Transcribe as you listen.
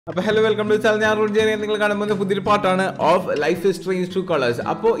Hello, welcome to the channel. I am Runejerry and you are watching part of Life is Strange True Colors.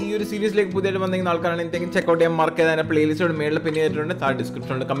 So, this series like check out the playlist and mail the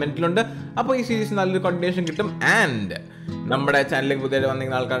description comment. So, this series is continuation and our channel is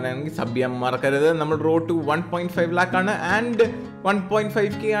road to 1.5 lakh and 1.5k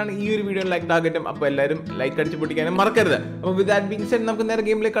this video like target. So, like and with that being said, we will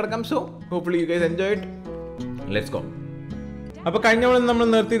game. So, hopefully you guys enjoy it. Let's go. Now, we have this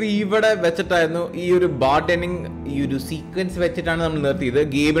bartending sequence. We have Gabriel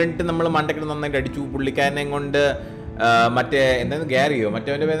Gary,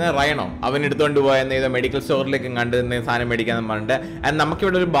 Ryan, medical store and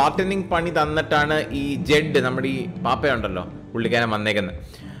bartending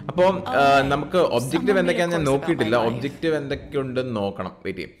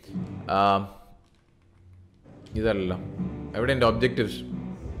objective evident objectives.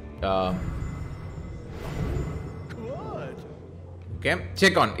 Okay,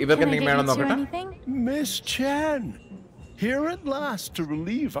 check on. Can I get you anything? Miss Chan, here at last to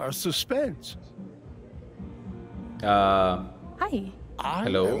relieve our suspense. Hi.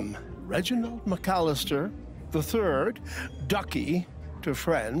 Hello. I'm Reginald McAllister III, Ducky to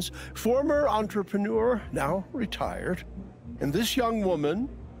friends, former entrepreneur, now retired. And this young woman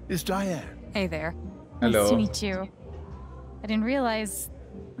is Diane. Hey there. Hello. Nice to meet you. I didn't realize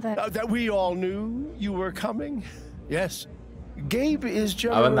that... that we all knew you were coming. Yes. Gabe is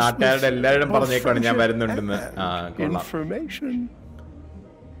generous with information.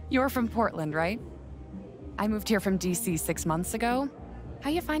 You're from Portland, right? I moved here from DC 6 months ago. How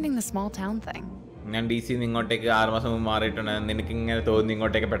are you finding the small town thing? It's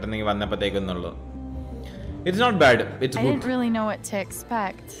not bad. It's good. I didn't really know what to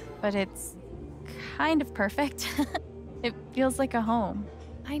expect, but it's kind of perfect. It feels like a home.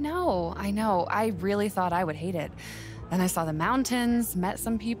 I know. I really thought I would hate it. Then I saw the mountains, met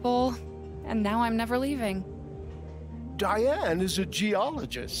some people, and now I'm never leaving. Diane is a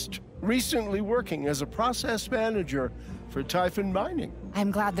geologist, recently working as a process manager for Typhon Mining. I'm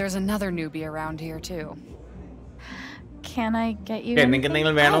glad there's another newbie around here, too. Can I get you anything?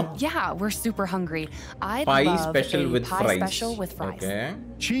 Oh, yeah, we're super hungry. I'd love special a with pie fries. special with fries. Okay.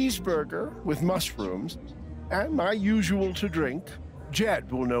 Cheeseburger with mushrooms, and my usual to drink.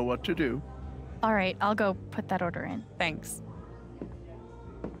 JED will know what to do. All right, I'll go put that order in. Thanks.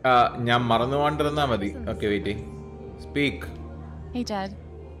 Okay, wait. Speak. Hey, Jed.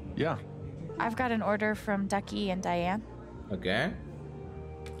 Yeah. I've got an order from Ducky and Diane. Okay.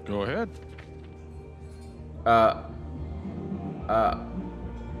 Go ahead.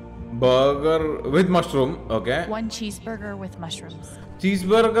 Burger with mushroom. Okay. One cheeseburger with mushrooms.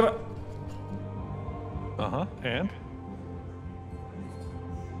 Cheeseburger. And?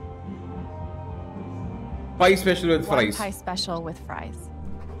 Pie special with fries. One pie special with fries.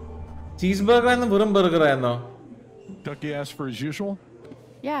 Cheeseburger and burger. Ducky asked for his usual?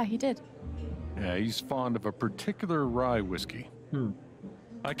 Yeah, he did. Yeah, he's fond of a particular rye whiskey.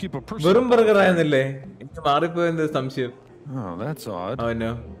 I keep a personal... burger. Oh, that's odd. Oh,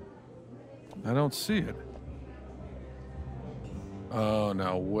 no. I don't see it. Oh,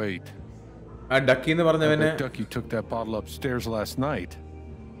 now wait. Ducky Ducky took that bottle upstairs last night.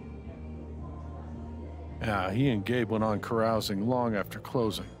 Yeah, he and Gabe went on carousing long after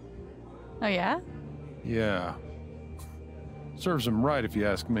closing. Oh, yeah? Yeah. Serves him right if you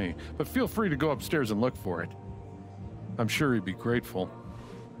ask me, but feel free to go upstairs and look for it. I'm sure he'd be grateful.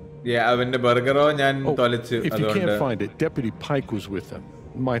 Yeah, burger. If you can't find it, Deputy Pike was with him.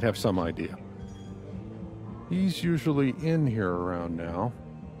 Might have some idea. He's usually in here around now.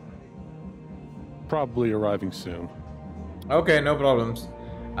 Probably arriving soon. Okay, no problems.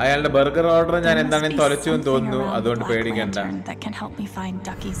 I burger order There must be something around Black Lantern that can help me find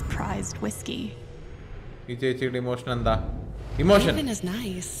Ducky's prized whiskey. Emotion. Even is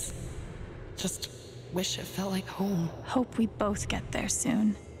nice. Just wish it felt like home. Hope we both get there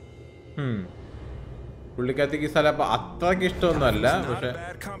soon. Not a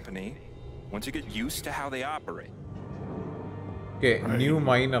bad company once you get used to how they operate. Okay, new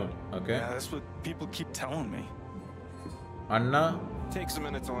miner. Okay. Yeah, that's what people keep telling me. Anna. Takes a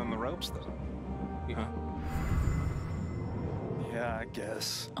minute to learn the ropes, though. Huh? Yeah, I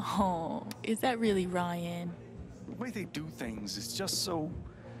guess. Oh, is that really Ryan? The way they do things is just so...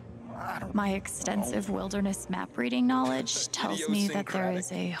 I don't My extensive wilderness map reading knowledge tells me that there is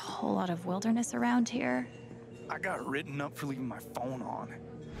a whole lot of wilderness around here. I got written up for leaving my phone on. It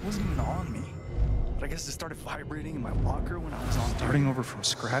wasn't even on me. But I guess it started vibrating in my locker when I was on. Starting over from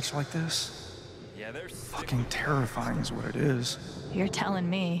scratch like this? Fucking terrifying is what it is. You're telling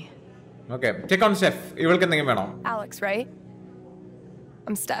me. Okay, check on Steph. Ivalku endengum veno? Alex, right?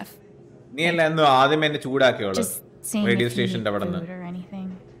 I'm Steph. Nee alla ennu aadhame enne choodaakiyollu. Just seeing Radio if you station need inde avannu. food or anything.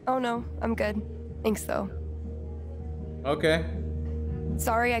 Oh no, I'm good. Thanks though. Okay.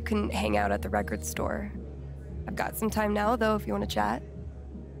 Sorry I couldn't hang out at the record store. I've got some time now though if you want to chat.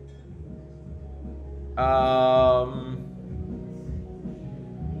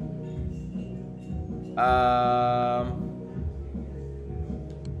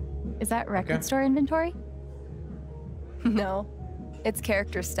 Is that record store inventory? No, it's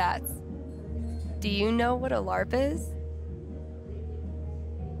character stats. Do you know what a LARP is?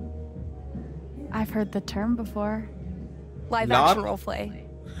 I've heard the term before. Live action roleplay.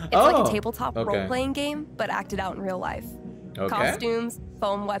 It's like a tabletop okay. role-playing game, but acted out in real life. Okay. Costumes,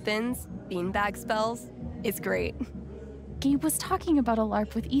 foam weapons, beanbag spells. It's great. Gabe was talking about a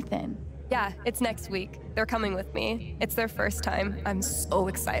LARP with Ethan. Yeah, it's next week. They're coming with me. It's their first time. I'm so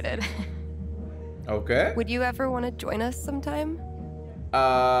excited. Okay. Would you ever want to join us sometime?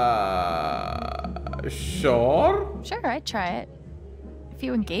 Sure. Sure, I'd try it. If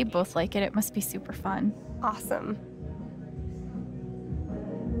you and Gabe both like it, it must be super fun. Awesome.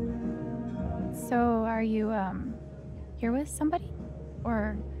 So, are you, here with somebody?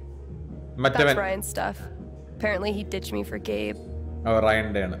 Or... That's Ryan's stuff. Apparently he ditched me for Gabe. Oh, Ryan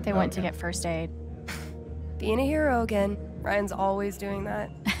Dana. They went to get first aid. Being a hero again. Ryan's always doing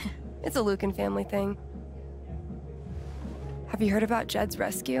that. It's a Lucan family thing. Have you heard about Jed's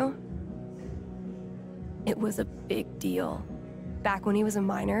rescue? It was a big deal. Back when he was a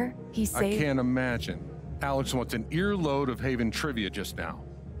minor, he saved... I can't imagine. Alex wants an earload of Haven trivia just now.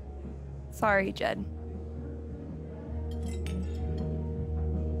 Sorry, Jed.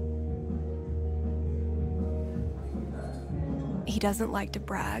 He doesn't like to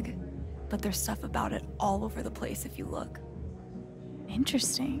brag, but there's stuff about it all over the place if you look.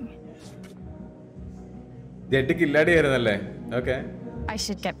 Interesting. JED killadi airunnalle. Okay. I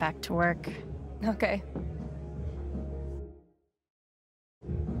should get back to work. Okay.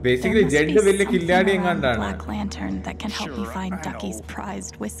 Basically, JED veliya killadi engandana. Black lantern that can help you find I Ducky's know.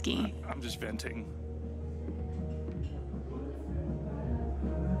 prized whiskey. I'm just venting.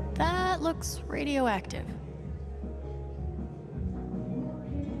 That looks radioactive.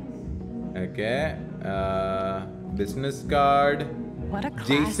 Okay. Business card. What a class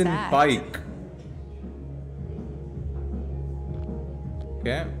Jason act. Pike.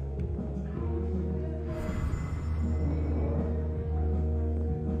 Okay.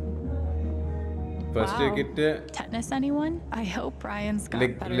 First Wow. aid kit. Tetanus, anyone? I hope Brian's got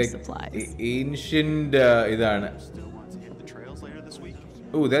better supplies. Ancient idana. Still want to hit the trails later this week?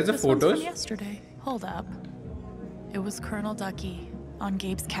 Oh, there's a This one's photos. from yesterday. Hold up. It was Colonel Ducky on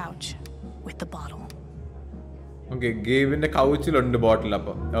Gabe's couch with the bottle. Okay, Gabe in the couch on the bottle up.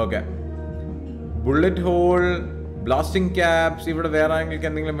 Okay. Bullet hole, blasting caps, ഇവിടെ വേറെ ആരെങ്കിലും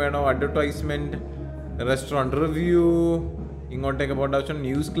എന്തെങ്കിലും വേണോ? Advertisement, restaurant review, ഇങ്ങോട്ടേക്ക് പോകേണ്ട ആവശ്യം,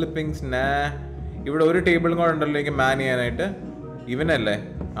 news clippings, ഇവിടെ ഒരു ടേബിളും കൂടെ ഉണ്ടല്ലോ എനിക്ക് മാൻ ചെയ്യാനായിട്ട്. ഇവനല്ലേ?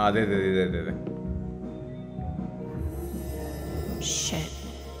 അതെ അതെ അതെ അതെ അതെ. Shit.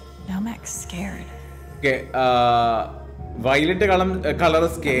 Now Mac's scared. Okay, violet color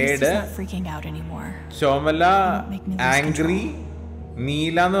scared. He's not freaking out anymore. ചോമല angry,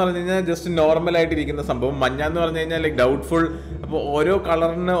 നീല എന്ന് പറഞ്ഞു കഴിഞ്ഞാൽ ജസ്റ്റ് നോർമൽ ആയിട്ട് ഇരിക്കുന്ന സംഭവം, മഞ്ഞ എന്ന് പറഞ്ഞു കഴിഞ്ഞാൽ ലൈക്ക് ഡൗട്ട്ഫുൾ. അപ്പോൾ ഓരോ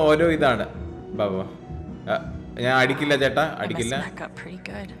കളറിന് ഓരോ ഇതാണ്. ബാബാ ഞാൻ അടിക്കില്ല ചേട്ടാ, അടിക്കില്ല.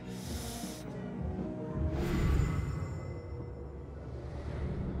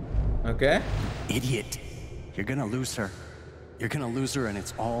 Okay. Idiot. You're gonna lose her. You're gonna lose her and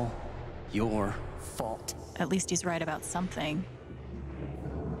it's all your fault. At least he's right about something.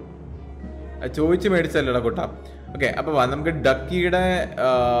 ചോദിച്ച് മേടിച്ചല്ലോടാ കുട്ടാ. ഓക്കെ, അപ്പോൾ നമുക്ക് ഡക്കിയുടെ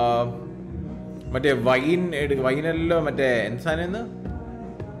മറ്റേ വൈനല്ലോ മറ്റേ എന്സാനെന്ന്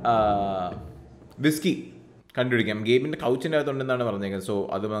വിസ്കി കണ്ടുപിടിക്കാം. ഗെയിമിൻ്റെ കൗച്ചിൻ്റെ അകത്തുണ്ടെന്നാണ് പറഞ്ഞേക്കുന്നത്. സോ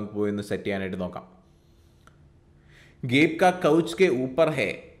അത് നമുക്ക് പോയി ഒന്ന് സെറ്റ് ചെയ്യാനായിട്ട് നോക്കാം. ഗേബ് കാ കൗച്ച് കെ ഊപ്പർ ഹേ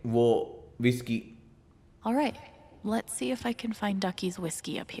വോ whisky. All right, let's see if I can find Ducky's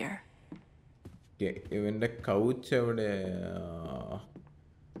whiskey up here. Okay, ഇവൻ്റെ കൗച്ച് എവിടെ?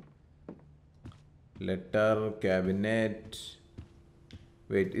 Letter cabinet.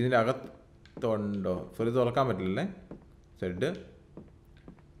 വെയിറ്റ്, ഇതിൻ്റെ അകത്തുണ്ടോ? ഫുള്ള് തുറക്കാൻ പറ്റില്ലല്ലേ? സെഡ്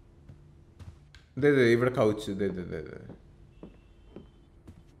ഇതേ ഇവിടെ കൗച്ച്. ഇതേ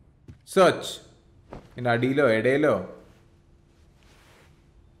സെർച്ച്. ഇതിൻ്റെ അടിയിലോ ഇടയിലോ?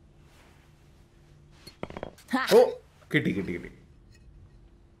 ഓ, കിട്ടി.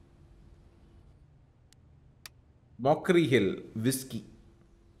 Mockery hill whisky.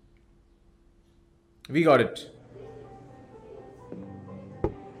 We got it.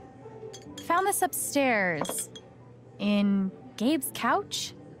 Found this upstairs. In Gabe's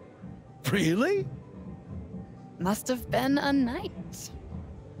couch? Really? Must have been a night.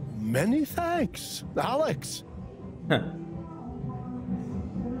 Many thanks, Alex.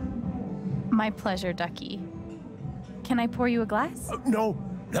 My pleasure, Ducky. Can I pour you a glass? No.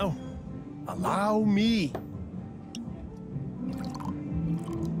 Allow me.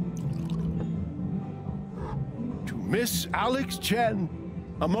 To Miss Alex Chen,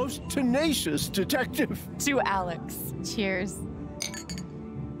 a most tenacious detective. To Alex. Cheers.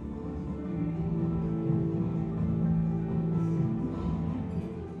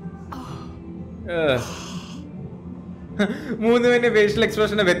 മൂന്ന് തന്നെ facial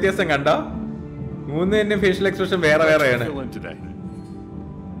എക്സ്പ്രഷന്റെ വ്യത്യാസം കണ്ടോ? മൂന്ന് തന്നെ facial expression വേറെ വേറെയാണ്.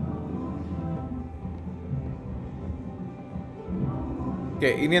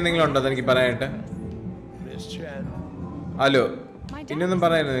 ഇനി എന്തെങ്കിലും ഉണ്ടോ എനിക്ക് പറയാനായിട്ട്? ഹലോ, ഇനിയൊന്നും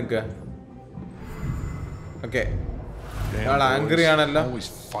പറയാനോ നിങ്ങക്ക്? ഓക്കെ, ആംഗ്രി ആണല്ലോ.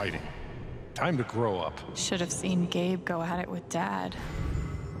 Time to grow up. Should have seen Gabe go at it with Dad.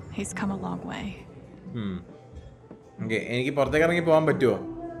 He's come a long way. എനിക്ക് പുറത്തേക്ക് ഇറങ്ങി പോകാൻ പറ്റുമോ?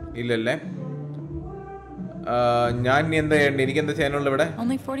 ഇല്ലല്ലേ. ഞാൻ എന്താ ചെയ്യണ്ടേ? എനിക്ക് എന്താ ചെയ്യാനുള്ള ഇവിടെ?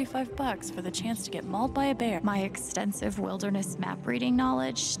 Only $45 for the chance to get mauled by a bear. My extensive wilderness map reading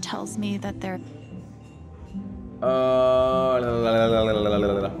knowledge tells me that they're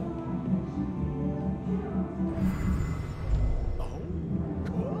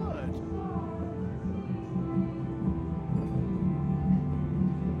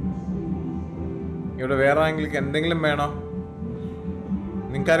ഇവിടെ വേറെ ആരെങ്കിലും എന്തെങ്കിലും വേണോ?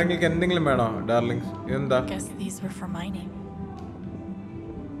 നിങ്ങൾക്ക് ആരെങ്കിലും എന്തെങ്കിലും വേണോ ഡാർലിങ്സ്? ഇതെന്താ? Guess these were for mining.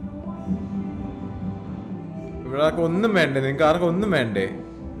 ഇവിടെ ആർക്കും ഒന്നും വേണ്ടേ? നിങ്ങൾക്ക് ആർക്കും ഒന്നും വേണ്ടേ?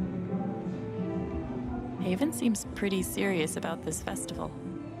 Haven seems pretty serious about this festival.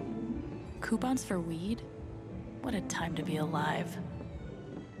 Coupons for weed? What a time to be alive.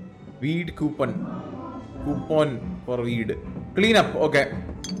 Weed coupon. Coupon for weed. Clean up. Okay.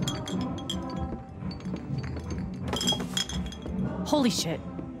 Holy shit.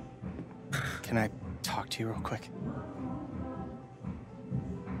 Can I talk to you real quick?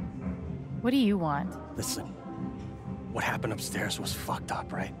 What do you want? Listen, what happened upstairs was fucked up,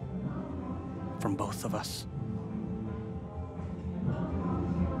 right? From both of us.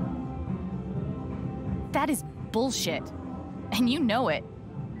 That is bullshit. And you know it.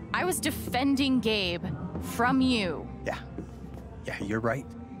 I was defending Gabe from you. Yeah, you're right.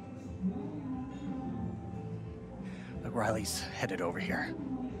 Look, Riley's headed over here.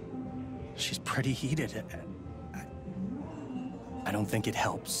 She's pretty heated. I don't think it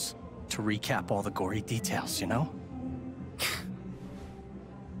helps to recap all the gory details, you know?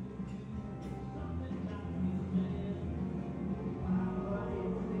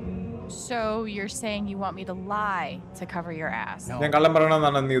 So you're saying you want me to lie to cover your ass? No. ഞാൻ കള്ളം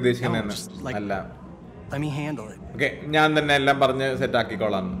പറയണമെന്നാണ് നീ No, ഉദ്ദേശിക്കുന്നത്? just like, അല്ല. let me handle it. Okay, ഞാൻ തന്നെ എല്ലാം പറഞ്ഞ് set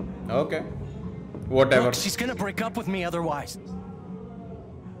ആക്കിക്കോളാം. Okay, whatever. Look, she's gonna break up with me otherwise.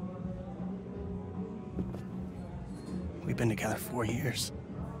 We've been together 4 years.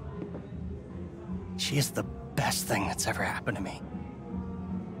 She is the best thing that's ever happened to me.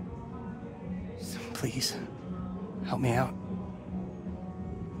 So please, help me out.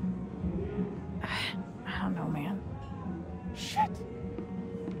 I don't know, man. Shit.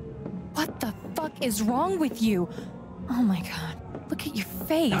 What the fuck is wrong with you? Oh my god. Look at your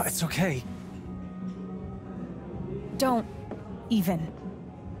face. No, it's okay. Don't even.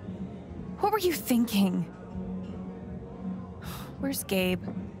 What were you thinking? Where's Gabe?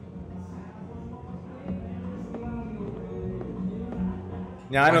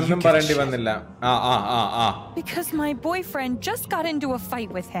 ഞാനൊന്നും പറയേണ്ടി വന്നില്ല. Because my boyfriend just got into a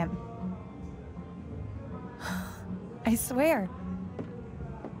fight with him. I swear.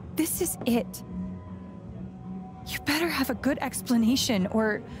 This is it. You better have a good explanation or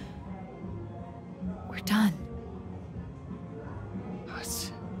we're done.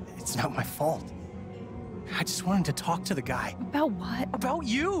 It's not my fault. I just wanted to talk to the guy. About what? About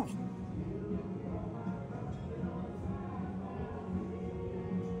you!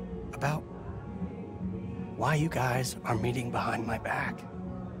 About why you guys are meeting behind my back.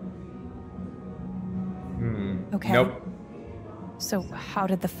 Okay. Nope. So how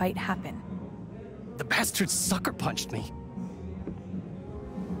did the fight happen? The bastard sucker punched me.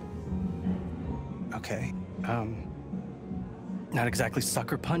 Okay, not exactly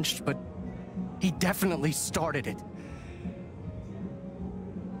sucker punched, but he definitely started it.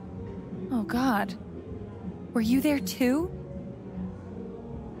 Oh God. Were you there too?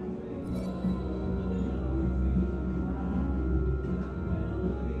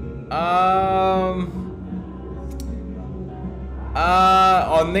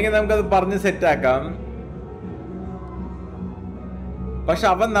 ഒന്നെങ്കിൽ നമുക്കത് പറഞ്ഞ് സെറ്റാക്കാം. പക്ഷെ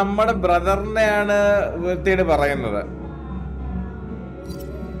അവൻ നമ്മുടെ ബ്രദറിനെയാണ് വൃത്തിയോട് പറയുന്നത്.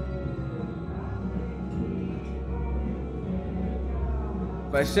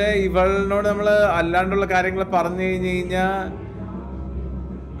 പക്ഷെ ഇവളിനോട് നമ്മള് അല്ലാണ്ടുള്ള കാര്യങ്ങൾ പറഞ്ഞു കഴിഞ്ഞു കഴിഞ്ഞാ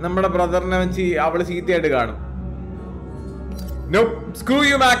നമ്മുടെ ബ്രദറിനെ അവള് ചീത്തയായിട്ട് കാണും. Nope, screw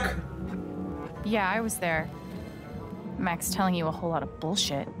you, Mac. Yeah, I was there. Mac's telling you a whole lot of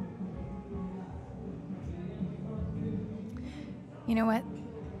bullshit. You know what?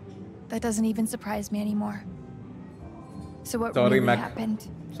 That doesn't even surprise me anymore. So what really Mac. happened?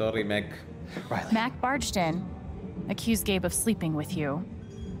 Sorry, Mac. Riley. Mac barged in, accused Gabe of sleeping with you,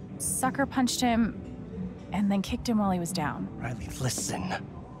 sucker punched him, and then kicked him while he was down. Riley, listen.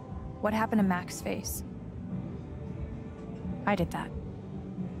 What happened to Mac's face? I did that.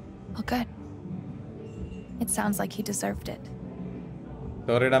 Oh, good. It sounds like he deserved it.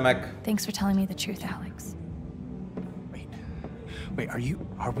 Sorry, Mac. Thanks for telling me the truth, Alex. Wait,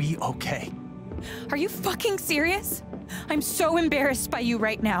 are we okay? Are you fucking serious? I'm so embarrassed by you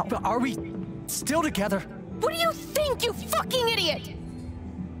right now. But are we still together? What do you think, you fucking idiot?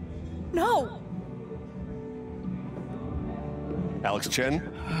 No. Alex Chen?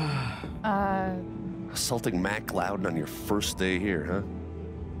 Uh... Assaulting Mac Loudon on your first day here, huh?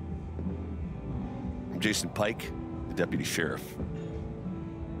 I'm Jason Pike, the deputy sheriff.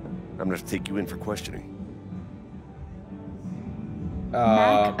 I'm gonna have to take you in for questioning.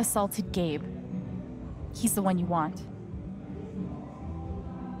 Mac assaulted Gabe. He's the one you want.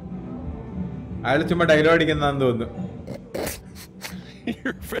 അയാൾ ചുമ്മാ dialogue അടിക്കുന്നതാന്ന് തോന്നുന്നു.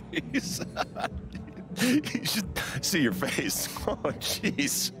 Your face. You should see your face. Oh,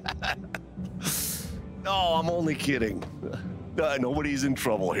 jeez. No, I'm only kidding. Nobody's in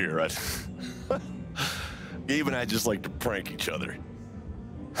trouble here. Gabe and I just like to prank each other.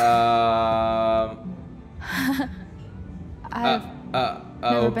 I've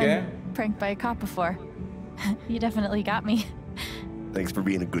never okay. been pranked by a cop before. You definitely got me. Thanks for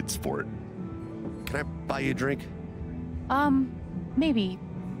being a good sport. Can I buy you a drink? Maybe.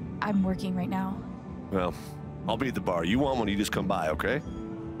 I'm working right now. Well, I'll be at the bar. You want one, you just come by, okay?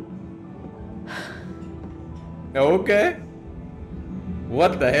 Okay.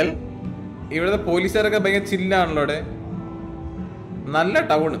 What the hell? ഇവിടുത്തെ പോലീസുകാരൊക്കെ ഭയങ്കര ചില്ലാണല്ലോ ഇവിടെ. നല്ല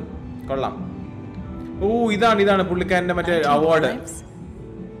town. കൊള്ളാം. ഓ ഇതാണ് പുള്ളിക്കാരന്റെ മറ്റേ award.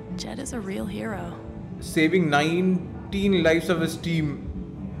 JED is a real hero. Saving 19 lives of his team.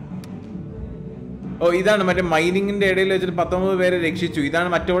 ഓ ഇതാണ് മറ്റേ മൈനിങ്ങിന്റെ ഇടയിൽ വെച്ചിട്ട് 19 പേരെ രക്ഷിച്ചു. ഇതാണ്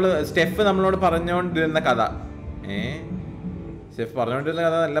മറ്റോള് സ്റ്റെഫ് നമ്മളോട് പറഞ്ഞുകൊണ്ടിരുന്ന കഥ. സ്റ്റെഫ് പറഞ്ഞുകൊണ്ടിരുന്ന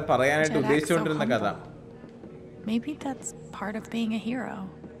കഥ അല്ല, പറയാനായിട്ട് ഉദ്ദേശിച്ചുകൊണ്ടിരുന്ന കഥ. Maybe that's part of being a hero.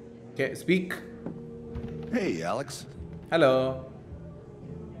 Okay, speak. Hey, Alex. Hello.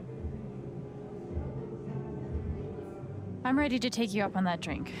 I'm ready to take you up on that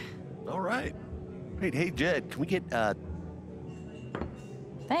drink. All right. Wait, hey, Jed, can we get,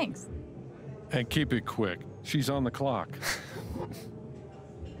 Thanks. And keep it quick. She's on the clock.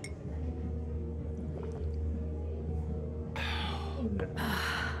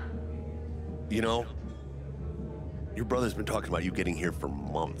 You know, your brother's been talking about you getting here for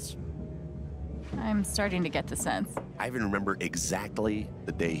months. I'm starting to get the sense. I even remember exactly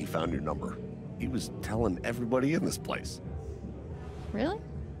the day he found your number. He was telling everybody in this place. Really?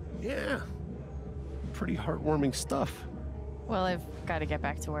 Yeah. Pretty heartwarming stuff. Well, I've got to get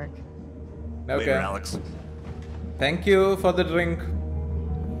back to work. Okay. Later, Alex. Thank you for the drink.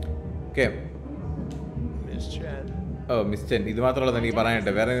 Okay. Miss Chen. Oh, Miss Chen. ഇത് മാത്രമല്ല എനിക്ക്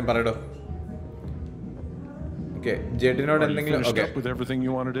പറയാനായിട്ട്. വേറെ എന്തെങ്കിലും പറയടോ. Okay. ജെഡിനോട് എന്തെങ്കിലും. Okay. With everything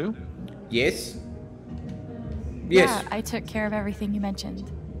you want to do? Yes. Yes. Yeah, I took care of everything you mentioned.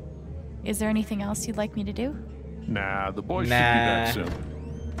 Is there anything else you'd like me to do? Nah, the boys should be back soon.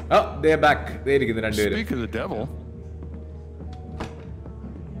 Oh, they're back. They ഇരിക്കുന്നു രണ്ടുപേരും. Speak of the devil.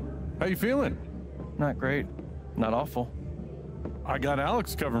 How you feeling? Not great. Not awful. I got Alex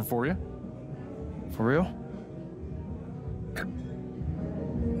covering for you. For real?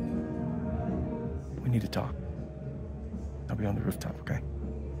 We need to talk. I'll be on the rooftop, okay?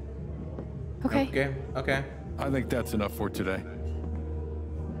 Okay. Okay. I think that's enough for today.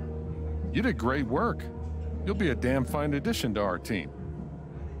 You did great work. You'll be a damn fine addition to our team.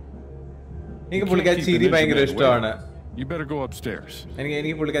 എനിക്ക് പുള്ളിക്കാരി ചിരി ഭയങ്കര ഇഷ്ടമാണ്. You better go upstairs.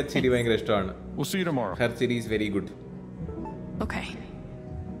 എനിക്ക് പുള്ളിക്കാരി ചിരി ഭയങ്കര ഇഷ്ടമാണ്. We'll see you tomorrow. Her ചിരി is very good. Okay.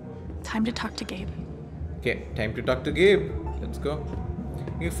 Time to talk to Gabe. Okay, time to talk to Gabe. Let's go.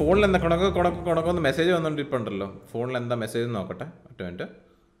 ഈ ഫോണിൽ എന്താ കൊണക്കൊന്ന് മെസ്സേജ് വന്നോണ്ടിരിപ്പുണ്ടല്ലോ. ഫോണിൽ എന്താ മെസ്സേജ് നോക്കട്ടെ. ഒറ്റ മിനിറ്റ്.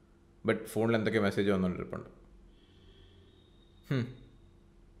 ബട്ട് ഫോണിൽ എന്തൊക്കെ മെസ്സേജ് വന്നുകൊണ്ടിരിപ്പുണ്ട്.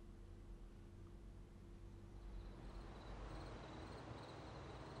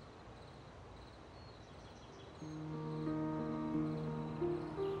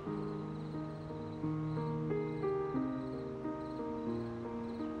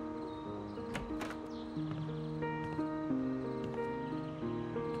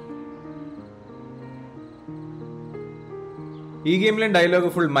 ഈ ഗെയിമിലെ ഡയലോഗ്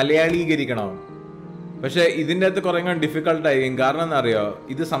ഫുൾ മലയാളീകരിക്കണം. പക്ഷെ ഇതിൻ്റെ അകത്ത് കുറേ ഡിഫിക്കൾട്ടായിരിക്കും. കാരണം എന്താ അറിയോ,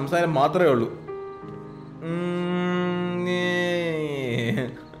 ഇത് സംസാരം മാത്രമേ ഉള്ളൂ.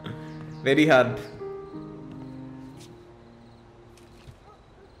 Very hard.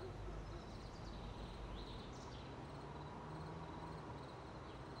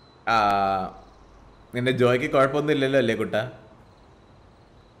 നിന്റെ ജോയ്ക്ക് കുഴപ്പമൊന്നും ഇല്ലല്ലോ അല്ലേ കുട്ട?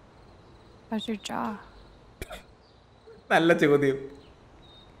 How's your jaw? നല്ല ചോദ്യം.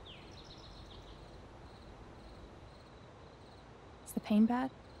 Is the pain bad?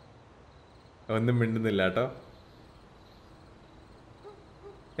 ഒന്നും മിണ്ടുന്നില്ല കേട്ടോ.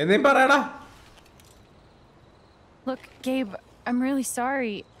 എന്നീ പറയടാ. Look, Gabe, I'm really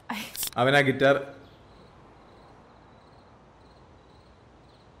sorry. അവനാ guitar.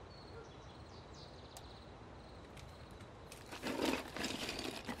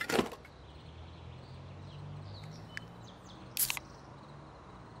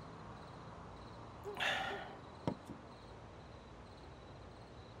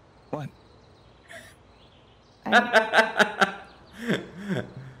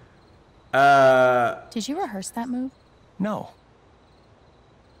 Did you rehearse that move? No.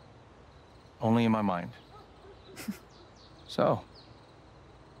 Only in my mind. So,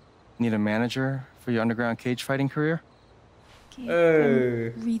 need a manager for your underground cage fighting career? Gabe,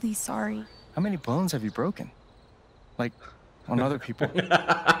 I'm really sorry. How many bones have you broken? Like, on other people?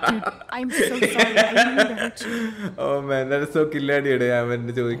 Dude, I'm so sorry. I didn't mean to hurt you. Oh man, that is so killadi. അവൻ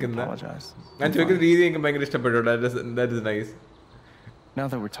ചോദിക്കുന്നത്. Apologize. ഞാൻ ചോദിക്കുന്ന രീതി എനിക്ക് ഭയങ്കര ഇഷ്ടപ്പെട്ടു. That is nice. Now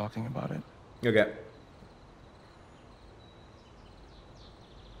that we're talking about it. Okay.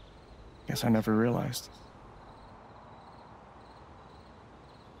 Guess I never realized.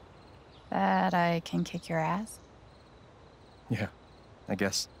 That I can kick your ass? Yeah, I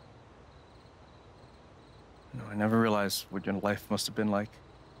guess. No, I never realized what your life must have been like.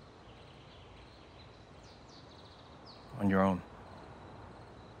 On your own.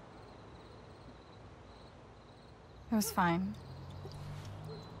 It was fine.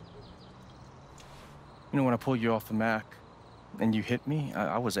 You know, when I pulled you off the Mac and you hit me,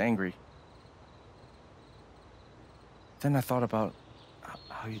 I was angry. Then I thought about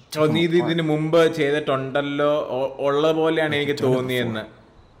how you took നീ ഇതിന് മുമ്പ് ചെയ്തിട്ടുണ്ടല്ലോ ഉള്ള പോലെയാണ് എനിക്ക് തോന്നിയെന്ന്.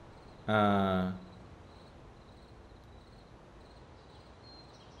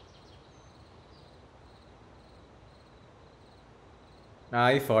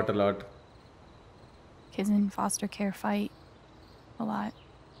 I fought a lot. Kids in foster care fight a lot.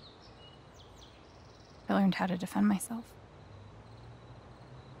 I learned how to defend myself.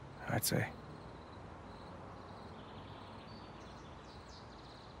 I'd say.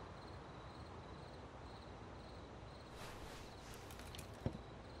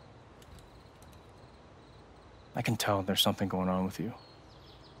 I can tell there's something going on with you.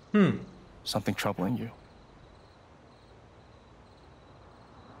 Something troubling you.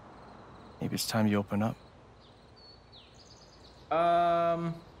 Maybe it's time you open up.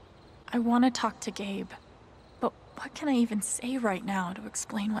 I want to talk to Gabe, but what can I even say right now to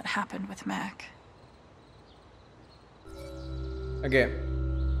explain what happened with Mac? Okay.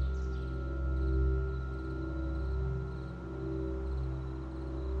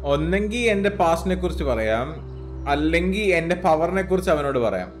 ഒന്നെങ്കിൽ എൻ്റെ പാസ്റ്റിനെ കുറിച്ച് പറയാം, അല്ലെങ്കിൽ എൻ്റെ പവറിനെ കുറിച്ച് അവനോട്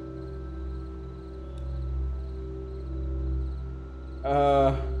പറയാം.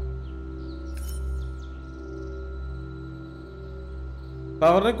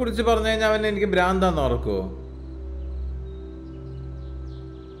 പവറിനെ കുറിച്ച് പറഞ്ഞു കഴിഞ്ഞാൽ അവൻ എനിക്ക് ഭ്രാന്താന്ന് ഓർക്കുവോ?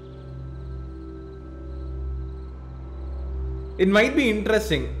 It might be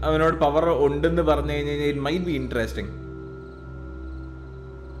interesting. അവനോട് പവർ ഉണ്ടെന്ന് പറഞ്ഞു കഴിഞ്ഞാൽ it might be interesting.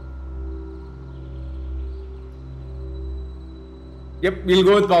 We'll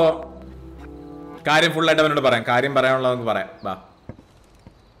go with power. കാര്യം ഫുള്ളായിട്ട് അവനോട് പറയാം. കാര്യം പറയാനുള്ളത് നമുക്ക് പറയാം. ബാ.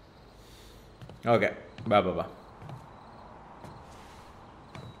 ഓക്കെ, ബാ ബാ ബാ.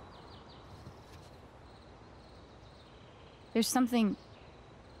 There's something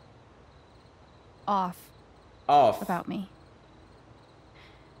off about me.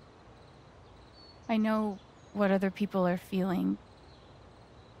 I know what other people are feeling.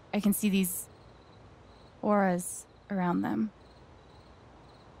 I can see these auras around them.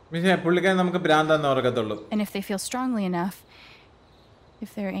 And if they feel strongly enough, if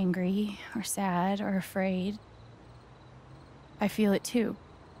they're angry or sad or afraid, I feel it too.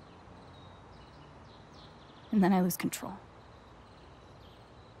 And then I lose control.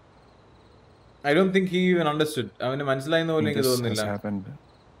 I don't think he even understood. This has happened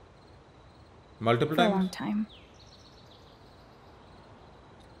multiple For a times. long time.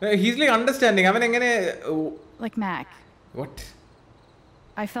 He's like understanding. Like Mac. What?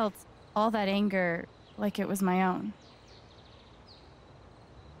 I felt all that anger like it was my own.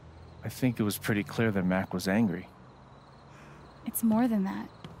 I think it was pretty clear that Mac was angry. It's more than that.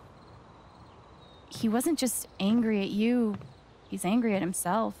 He wasn't just angry at you, he's angry at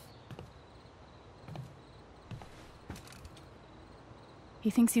himself. He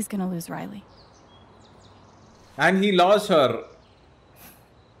thinks he's gonna lose Riley. And he lost her.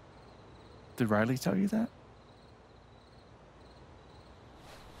 Did Riley tell you that?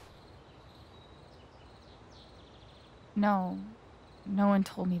 No, no one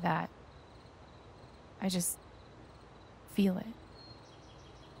told me that. I just feel it.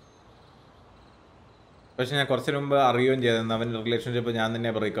 പക്ഷെ ഞാൻ കുറച്ചു മുമ്പ് അറിയുകയും ചെയ്തിരുന്നു അവൻ്റെ relationship ഞാൻ തന്നെ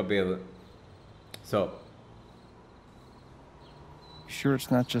breakup ചെയ്തത്. So sure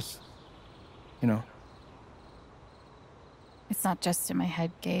it's not just, you know. It's not just in my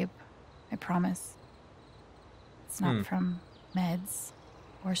head, Gabe. I promise. It's not from meds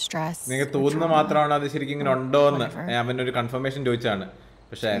or stress. നിങ്ങൾക്ക് തോന്നുന്ന മാത്രമാണ് അത് ശരിക്കും ഇങ്ങനെ ഉണ്ടോ എന്ന് അവൻ്റെ ഒരു കൺഫർമേഷൻ ചോദിച്ചാണ്.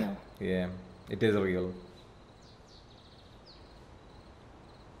 പക്ഷേ it is real.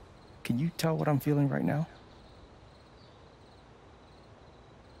 Can you tell what I'm feeling right now?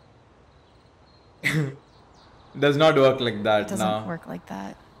 It does not work like that. It doesn't work like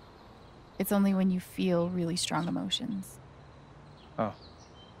that. It's only when you feel really strong emotions. Oh.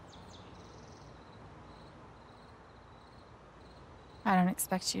 I don't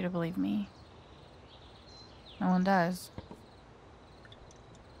expect you to believe me. No one does.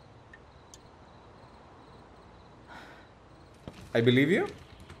 I believe you.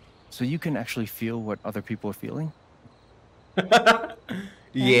 So you can actually feel what other people are feeling?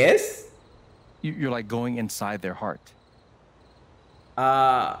 Yes. You're like going inside their heart.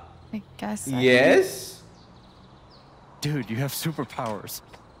 I guess. Yes. Dude, you have superpowers.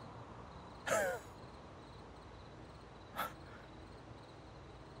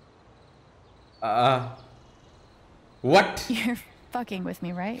 What? You're fucking with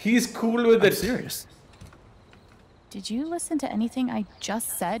me, right? He's cool with it. I'm serious. Did you listen to anything I just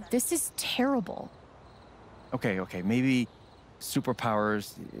said? This is terrible. Okay, maybe superpowers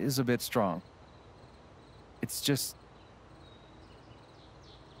is a bit strong. It's just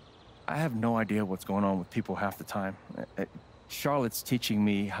I have no idea what's going on with people half the time. Charlotte's teaching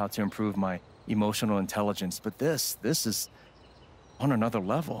me how to improve my emotional intelligence, but this is on another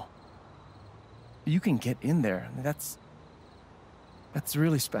level. You can get in there. That's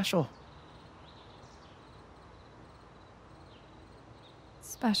really special.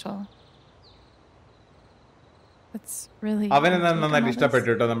 Special. That's really. അവനെ നന്നായിട്ട് ഇഷ്ടപ്പെട്ടു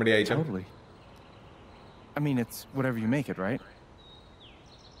കേട്ടോ നമ്മുടെ item. Totally. I mean, it's whatever you make it, right?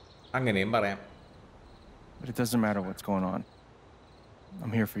 അങ്ങനെയും പറയാം. But it doesn't matter what's going on.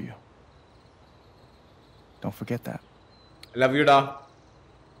 I'm here for you. Don't forget that. Love you, da.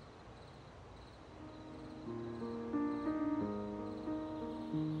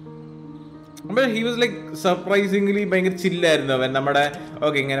 But he was like surprisingly ഭയങ്കര ചില്ലായിരുന്നു അവൻ. നമ്മുടെ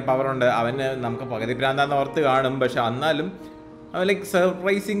okay ഇങ്ങനെ power ഉണ്ട് അവന് നമുക്ക് പകുതി ഭ്രാന്താന്ന് ഓർത്ത് കാണും. പക്ഷെ എന്നാലും അവൻ ലൈക്ക്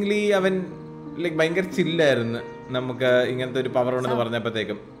സർപ്രൈസിംഗ്ലി അവൻ ലൈക്ക് ഭയങ്കര ചില്ലായിരുന്നു നമുക്ക് ഇങ്ങനത്തെ ഒരു പവർ ഉണ്ടെന്ന്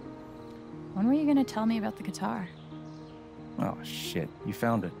പറഞ്ഞപ്പോഴത്തേക്കും. When were you gonna tell me about the guitar? Oh shit, you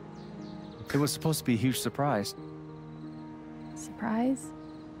found it. It was supposed to be a huge surprise. Surprise?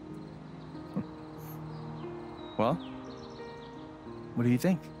 Well, what do you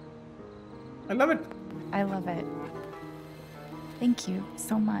think? I love it. I love it. Thank you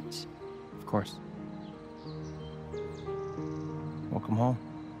so much. Of course. Welcome home.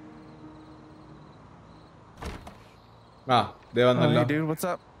 they വന്നല്ലോ. Hey dude, what's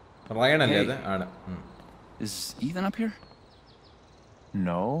up? Ryan അല്ലേ അത്? ആണ്. Is Ethan up here?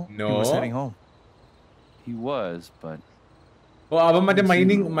 No. He was heading home. He was, but അവൻ മറ്റേ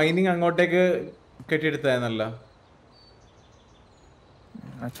mining അങ്ങോട്ടേക്ക് കെട്ടിയെടുത്തായിരുന്നല്ലോ.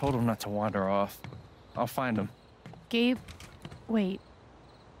 I told him not to wander off. I'll find him. Gabe, wait.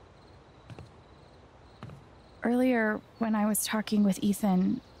 Earlier, when I was talking with Ethan,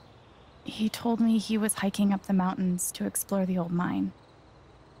 he told me he was hiking up the mountains to explore the old mine.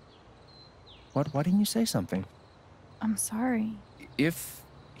 What? Why didn't you say something? I'm sorry. if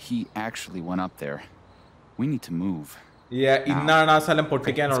he actually went up there, we need to move. ഇന്നാണ് ആ സ്ഥലം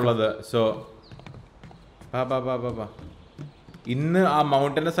പൊട്ടിക്കാനുള്ളത്. So ഇന്ന് ആ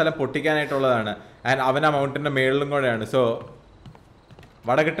മൗണ്ടന്റെ സ്ഥലം പൊട്ടിക്കാനായിട്ടുള്ളതാണ്. And അവൻ ആ മൗണ്ടന്റെ മേളിലും കൂടെയാണ്. So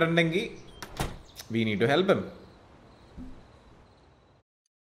വട കിട്ടണമെങ്കിൽ we need to help him.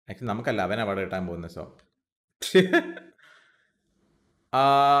 Actually നമുക്കല്ല, അവനാ വട കിട്ടാൻ പോകുന്നത്. സോ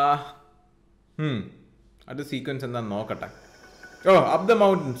അത് സീക്വൻസ് എന്താ നോക്കട്ടെ. ഓ, up the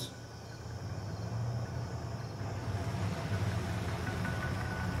mountains.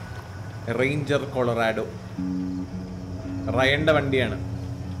 Ranger Colorado, റയന്റെ വണ്ടിയാണ്.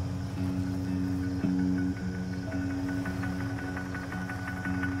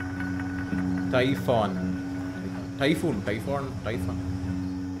 ടൈഫോൺ.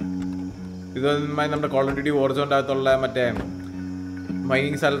 ഇത് നമ്മുടെ കോൾ ഓഫ് ഡ്യൂട്ടി വാർസോണിന്റെ അകത്തുള്ള മറ്റേ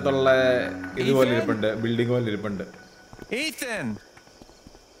മൈനിങ് സ്ഥലത്തുള്ള ഇതുപോലെ ഇരിപ്പുണ്ട്, ബിൽഡിംഗ് പോലെ ഇരിപ്പുണ്ട്. Ethan!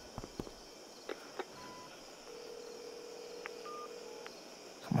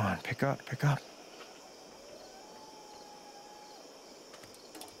 Come on, pick up.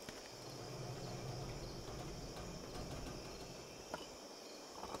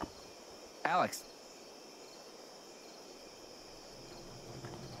 Alex.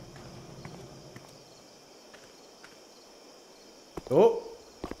 Oh.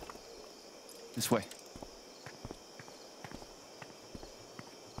 This way.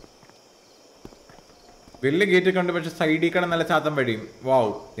 വലിയ ഗേറ്റ് കണ്ട്, പക്ഷെ സൈഡിൽ കൂടെ നല്ല ചാത്തം വഴിയും.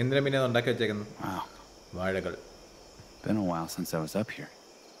 വാവ്, എന്തിനാ പിന്നെ ഉണ്ടാക്കി വെച്ചേക്കുന്നു? വാഴകൾ. Been a while since I was up here.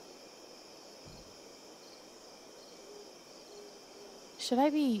 Should I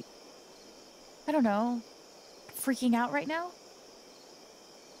be, I don't know, freaking out right now?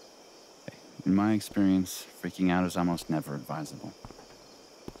 In my experience, freaking out is almost never advisable.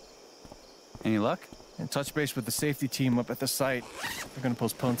 Any luck? And touch base with the safety team up at the site. They're going to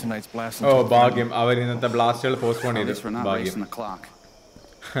postpone tonight's blast. Oh, ഭാഗ്യം. അവർ ഇന്നത്തെ ബ്ലാസ്റ്റുകൾ postpone ചെയ്തു. We're not racing the clock.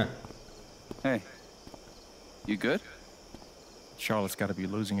 Hey, you good? Charlotte's got to be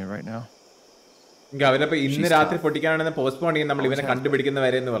losing it right now. അവരപ്പോ ഇന്ന് രാത്രി പൊട്ടിക്കാനാണെന്ന് postpone ചെയ്യും, നമ്മൾ ഇവനെ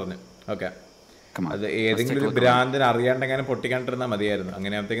കണ്ടുപിടിക്കുന്നവരെ എന്ന് പറഞ്ഞു. ഓക്കെ, അത് ഏതെങ്കിലും ഒരു ഭ്രാന്തന് അറിയാണ്ടെങ്ങനെ പൊട്ടിക്കാണ്ടിരുന്നാൽ മതിയായിരുന്നു.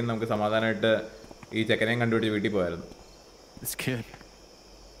 അങ്ങനെ ആകുമ്പോഴത്തേക്കും നമുക്ക് സമാധാനമായിട്ട് ഈ ചെക്കനെയും കണ്ടുപിടിച്ച് വീട്ടിൽ പോയായിരുന്നു. This kid.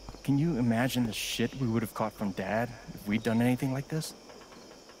 Can you imagine the shit we would have caught from Dad if we'd done anything like this?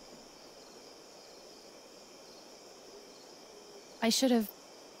 I should have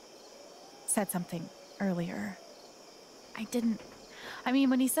said something earlier. I didn't. I mean,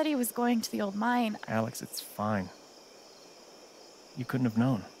 when he said he was going to the old mine... Alex, it's fine. You couldn't have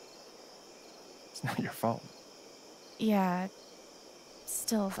known. It's not your fault. Yeah.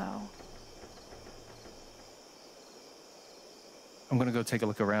 Still, though. I'm gonna go take a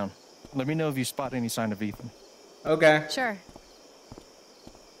look around. Let me know if you spot any sign of Ethan. Okay. Sure.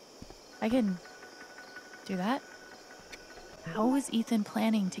 I can do that. How is Ethan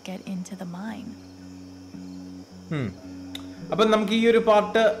planning to get into the mine? അപ്പം നമുക്ക് ഈ ഒരു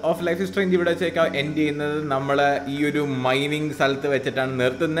part of life strange ഇവിടെ വെച്ചേക്കാം end ചെയ്യുന്നത്. നമ്മൾ ഈ ഒരു മൈനിങ് സ്ഥലത്ത് വെച്ചിട്ടാണ്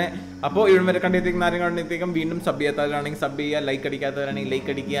നിർത്തുന്നത്. അപ്പോൾ ഇവിടെ വരെ കണ്ടെത്തിക്കുന്ന ആരും കണ്ടെത്തിയേക്കും. വീണ്ടും സബ് ചെയ്യാത്തവരാണെങ്കിൽ സബ് ചെയ്യുക, ലൈക്ക് അടിക്കാത്തവരാണെങ്കിൽ ലൈക്ക്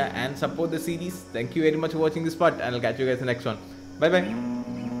അടിക്കുക, and support the series. Thank you very much for watching this part, and I will catch you guys in next one. Bye bye.